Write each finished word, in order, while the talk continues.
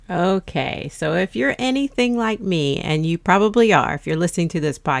Okay, so if you're anything like me, and you probably are if you're listening to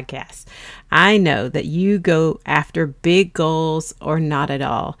this podcast, I know that you go after big goals or not at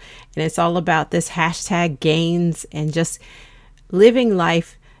all. And it's all about this hashtag gains and just living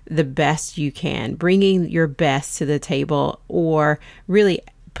life the best you can, bringing your best to the table, or really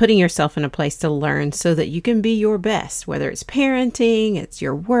putting yourself in a place to learn so that you can be your best, whether it's parenting, it's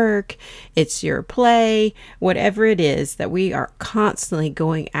your work, it's your play, whatever it is, that we are constantly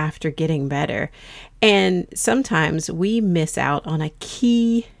going after getting better. And sometimes we miss out on a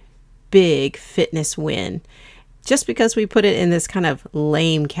key big fitness win just because we put it in this kind of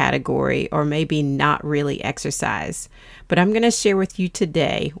lame category, or maybe not really exercise. But I'm going to share with you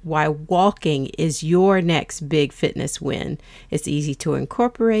today why walking is your next big fitness win. It's easy to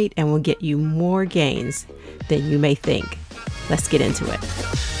incorporate and will get you more gains than you may think. Let's get into it.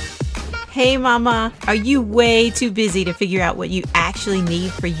 Hey mama, are you way too busy to figure out what you actually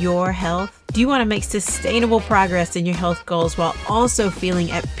need for your health? Do you want to make sustainable progress in your health goals while also feeling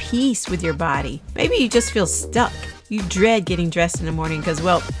at peace with your body? Maybe you just feel stuck. You dread getting dressed in the morning because,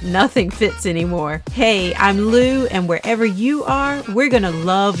 well, nothing fits anymore. Hey, I'm Lou, and wherever you are, we're going to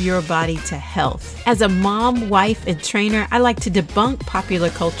love your body to health. As a mom, wife, and trainer, I like to debunk popular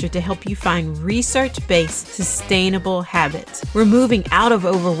culture to help you find research-based, sustainable habits. We're moving out of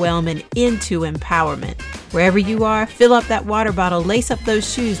overwhelm and into empowerment. Wherever you are, fill up that water bottle, lace up those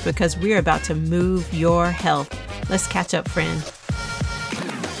shoes, because we're about to move your health. Let's catch up, friend.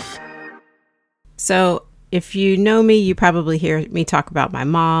 So, if you know me, you probably hear me talk about my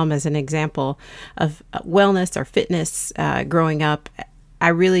mom as an example of wellness or fitness growing up. I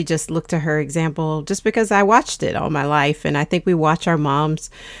really just look to her example just because I watched it all my life. And I think we watch our moms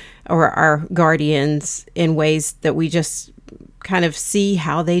or our guardians in ways that we just kind of see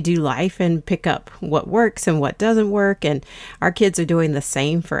how they do life and pick up what works and what doesn't work. And our kids are doing the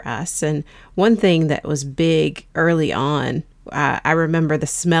same for us. And one thing that was big early on, I remember the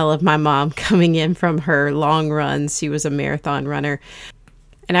smell of my mom coming in from her long runs. She was a marathon runner.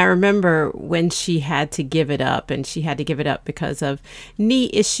 And I remember when she had to give it up, and she had to give it up because of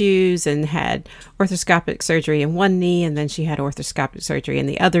knee issues and had arthroscopic surgery in one knee, and then she had arthroscopic surgery in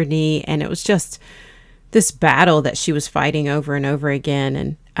the other knee. And it was just this battle that she was fighting over and over again.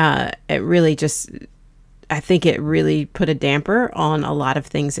 And I think it really put a damper on a lot of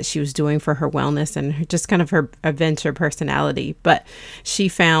things that she was doing for her wellness and just kind of her adventure personality. But she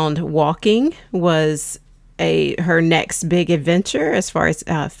found walking was her next big adventure as far as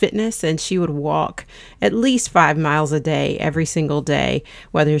fitness, and she would walk at least 5 miles a day every single day,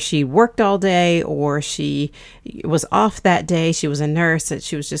 whether she worked all day or she was off that day. She was a nurse, that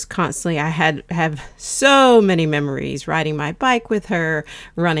she was just constantly, have so many memories riding my bike with her,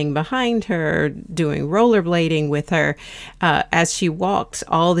 running behind her, doing rollerblading with her as she walked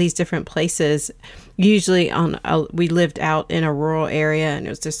all these different places. Usually we lived out in a rural area, and it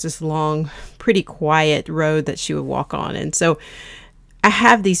was just this long, pretty quiet road that she would walk on. And so I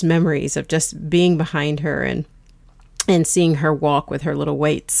have these memories of just being behind her and seeing her walk with her little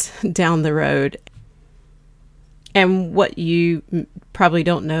weights down the road. And what you probably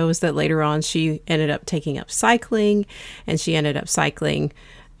don't know is that later on she ended up taking up cycling, and she ended up cycling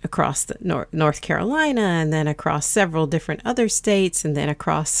across the North Carolina, and then across several different other states, and then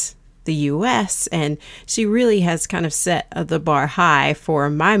across the US. And she really has kind of set the bar high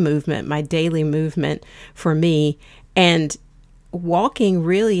for my movement, my daily movement for me. And walking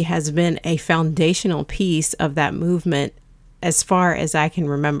really has been a foundational piece of that movement as far as I can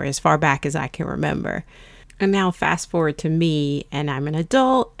remember, as far back as I can remember. And now fast forward to me, and I'm an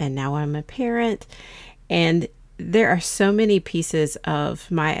adult, and now I'm a parent, and there are so many pieces of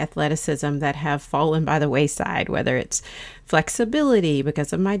my athleticism that have fallen by the wayside, whether it's flexibility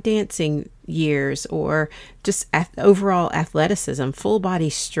because of my dancing years, or just overall athleticism, full body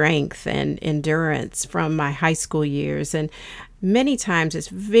strength and endurance from my high school years. And many times it's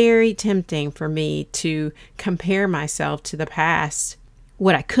very tempting for me to compare myself to the past,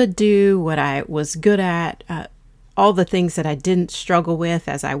 what I could do, what I was good at, all the things that I didn't struggle with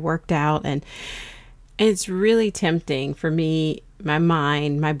as I worked out. And it's really tempting for me, my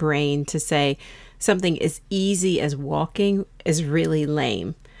mind, my brain, to say something as easy as walking is really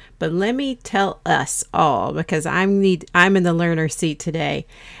lame. But let me tell us all, because I'm in the learner seat today,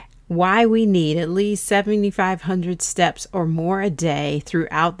 why we need at least 7,500 steps or more a day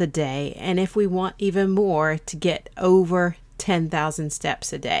throughout the day. And if we want even more, to get over 10,000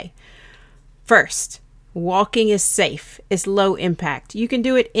 steps a day. First, Walking is safe. It's low impact. You can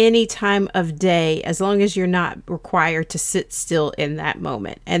do it any time of day as long as you're not required to sit still in that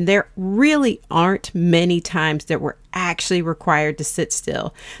moment. And there really aren't many times that we're actually required to sit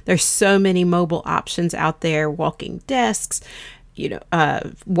still. There's so many mobile options out there, walking desks,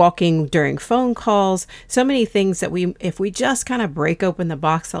 walking during phone calls, so many things that if we just kind of break open the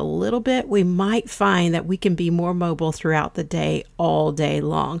box a little bit, we might find that we can be more mobile throughout the day, all day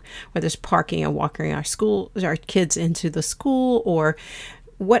long, whether it's parking and walking our kids into the school, or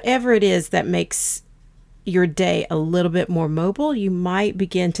whatever it is that makes your day a little bit more mobile. You might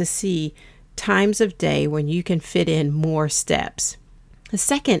begin to see times of day when you can fit in more steps. The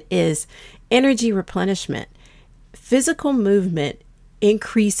second is energy replenishment. Physical movement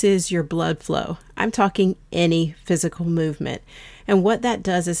increases your blood flow. I'm talking any physical movement. And what that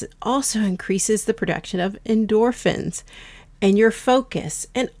does is it also increases the production of endorphins and your focus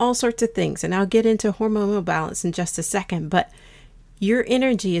and all sorts of things. And I'll get into hormonal balance in just a second, but your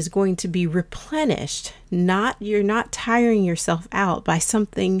energy is going to be replenished. You're not tiring yourself out by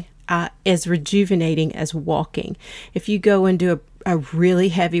something as rejuvenating as walking. If you go and do a really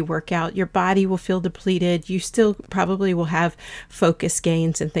heavy workout, your body will feel depleted. You still probably will have focus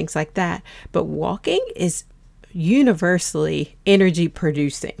gains and things like that. But walking is universally energy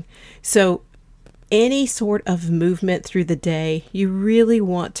producing. So any sort of movement through the day, you really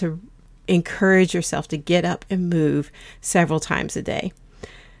want to encourage yourself to get up and move several times a day.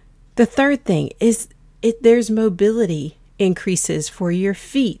 The third thing is there's mobility increases for your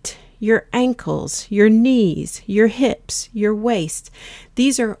feet, your ankles, your knees, your hips, your waist.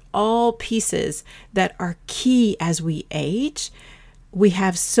 These are all pieces that are key as we age. We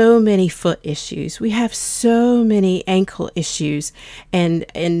have so many foot issues. We have so many ankle issues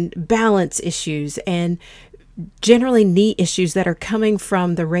and balance issues and generally knee issues that are coming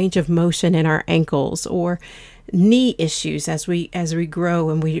from the range of motion in our ankles, or knee issues as we grow,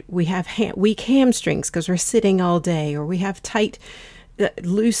 and we have weak hamstrings because we're sitting all day, or we have tight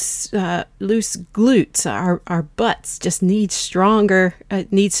loose glutes. Our butts just need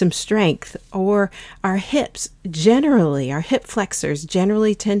some strength, or our hips generally, our hip flexors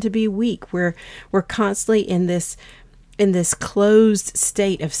generally tend to be weak. We're constantly in this closed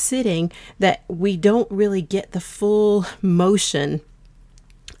state of sitting that we don't really get the full motion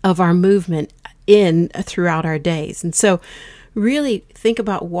of our movement in throughout our days. And so really think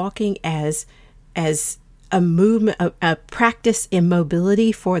about walking as a movement, a practice in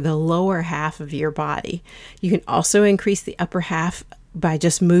mobility for the lower half of your body. You can also increase the upper half by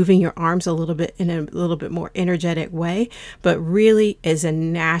just moving your arms a little bit in a little bit more energetic way, but really is a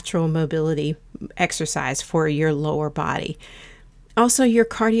natural mobility exercise for your lower body. Also, your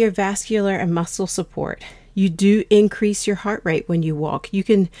cardiovascular and muscle support. You do increase your heart rate when you walk. You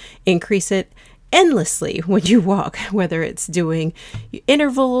can increase it endlessly when you walk, whether it's doing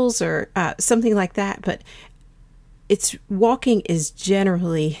intervals or something like that. But walking is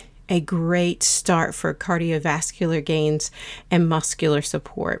generally a great start for cardiovascular gains and muscular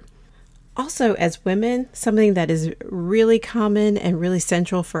support. Also, as women, something that is really common and really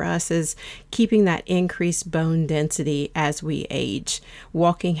central for us is keeping that increased bone density as we age.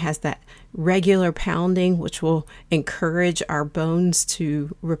 Walking has that regular pounding, which will encourage our bones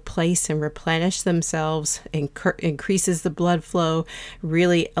to replace and replenish themselves, increases the blood flow,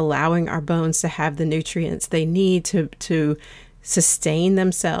 really allowing our bones to have the nutrients they need to sustain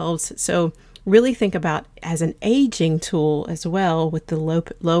themselves. So really think about as an aging tool as well, with the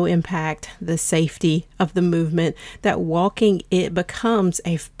low impact, the safety of the movement, that walking, it becomes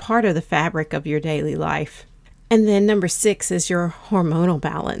a part of the fabric of your daily life. And then number 6 is your hormonal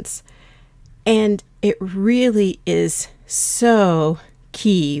balance. And it really is so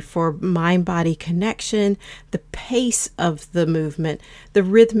key for mind-body connection, the pace of the movement, the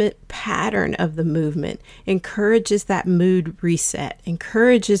rhythmic pattern of the movement encourages that mood reset,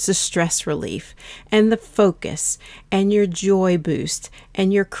 encourages the stress relief and the focus and your joy boost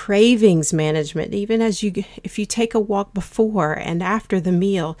and your cravings management. Even if you take a walk before and after the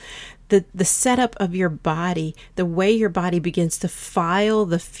meal, the setup of your body, the way your body begins to file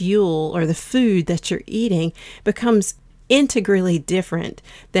the fuel or the food that you're eating becomes integrally different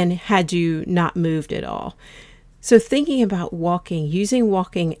than had you not moved at all. So thinking about walking, using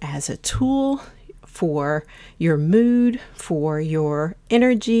walking as a tool for your mood, for your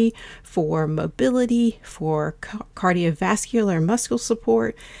energy, for mobility, for cardiovascular muscle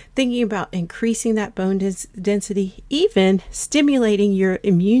support, thinking about increasing that bone density, even stimulating your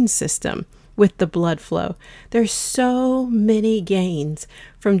immune system with the blood flow. There's so many gains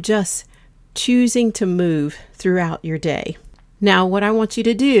from just choosing to move throughout your day. Now, what I want you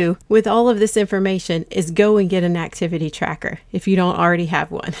to do with all of this information is go and get an activity tracker if you don't already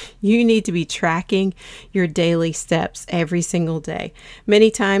have one. You need to be tracking your daily steps every single day. Many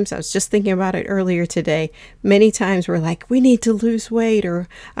times, I was just thinking about it earlier today, many times we're like, we need to lose weight, or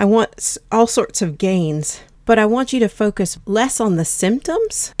I want all sorts of gains. But I want you to focus less on the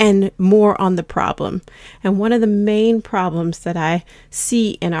symptoms and more on the problem. And one of the main problems that I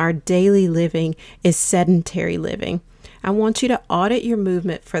see in our daily living is sedentary living. I want you to audit your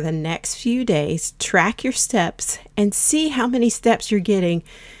movement for the next few days, track your steps, and see how many steps you're getting.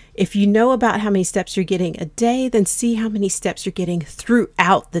 If you know about how many steps you're getting a day, then see how many steps you're getting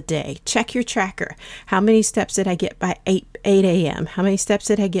throughout the day. Check your tracker. How many steps did I get by 8 a.m.? How many steps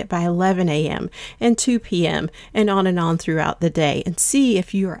did I get by 11 a.m. and 2 p.m. and on throughout the day, and see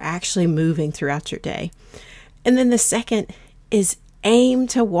if you are actually moving throughout your day. And then the second is aim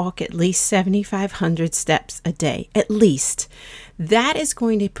to walk at least 7,500 steps a day, at least. That is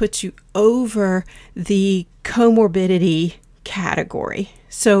going to put you over the comorbidity category.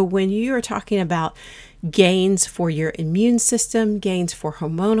 So when you are talking about gains for your immune system, gains for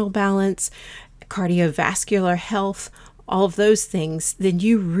hormonal balance, cardiovascular health, all of those things, then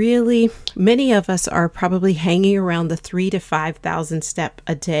many of us are probably hanging around the 3,000 to 5,000 step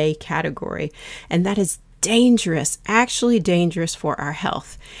a day category. And that is dangerous, actually dangerous for our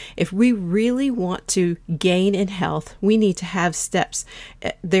health. If we really want to gain in health, we need to have steps.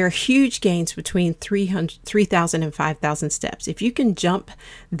 There are huge gains between 3,000 and 5,000 steps. If you can jump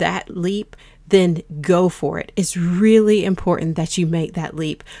that leap, then go for it. It's really important that you make that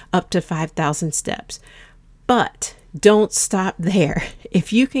leap up to 5,000 steps. But don't stop there.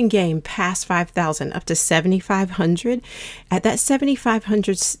 If you can gain past 5,000 up to 7,500, at that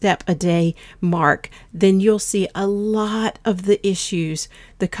 7,500 step a day mark, then you'll see a lot of the issues,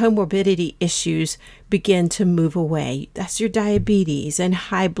 the comorbidity issues, begin to move away. That's your diabetes and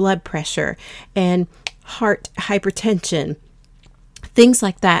high blood pressure and heart hypertension. Things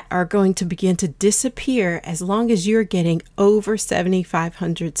like that are going to begin to disappear as long as you're getting over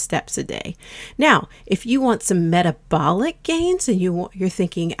 7,500 steps a day. Now, if you want some metabolic gains and you're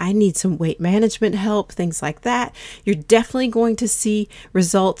thinking, I need some weight management help, things like that, you're definitely going to see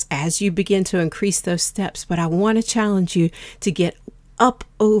results as you begin to increase those steps. But I want to challenge you to get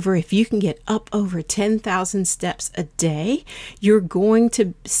if you can get up over 10,000 steps a day, you're going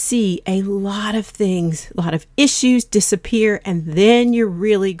to see a lot of things, a lot of issues disappear, and then you're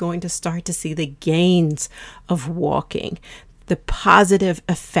really going to start to see the gains of walking, the positive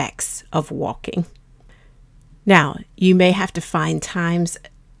effects of walking. Now, you may have to find times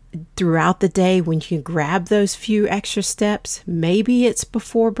throughout the day when you can grab those few extra steps. Maybe it's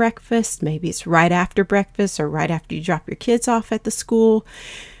before breakfast, maybe it's right after breakfast, or right after you drop your kids off at the school.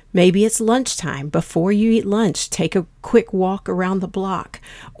 Maybe it's lunchtime. Before you eat lunch, take a quick walk around the block,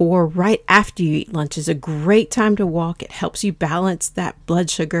 or right after you eat lunch is a great time to walk. It helps you balance that blood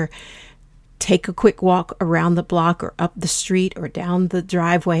sugar. Take a quick walk around the block or up the street or down the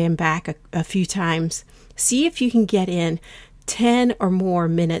driveway and back a few times. See if you can get in 10 or more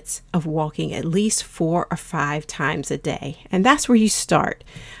minutes of walking at least 4 or 5 times a day. And that's where you start.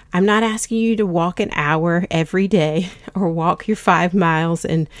 I'm not asking you to walk an hour every day or walk your 5 miles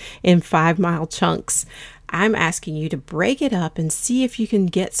in 5-mile chunks. I'm asking you to break it up and see if you can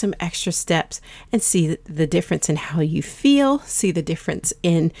get some extra steps and see the difference in how you feel, see the difference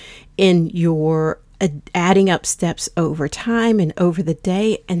in your adding up steps over time and over the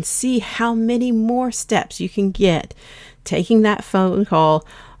day, and see how many more steps you can get taking that phone call,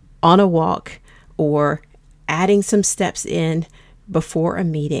 on a walk, or adding some steps in before a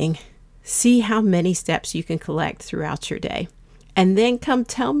meeting. See how many steps you can collect throughout your day. And then come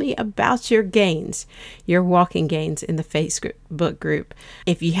tell me about your gains, your walking gains in the Facebook group.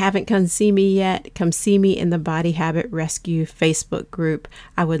 If you haven't come see me yet, come see me in the Body Habit Rescue Facebook group.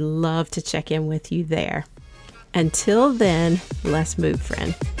 I would love to check in with you there. Until then, let's move,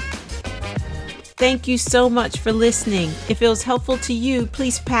 friend. Thank you so much for listening. If it was helpful to you,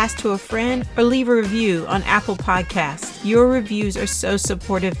 please pass to a friend or leave a review on Apple Podcasts. Your reviews are so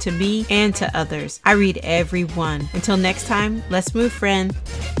supportive to me and to others. I read every one. Until next time, let's move, friend.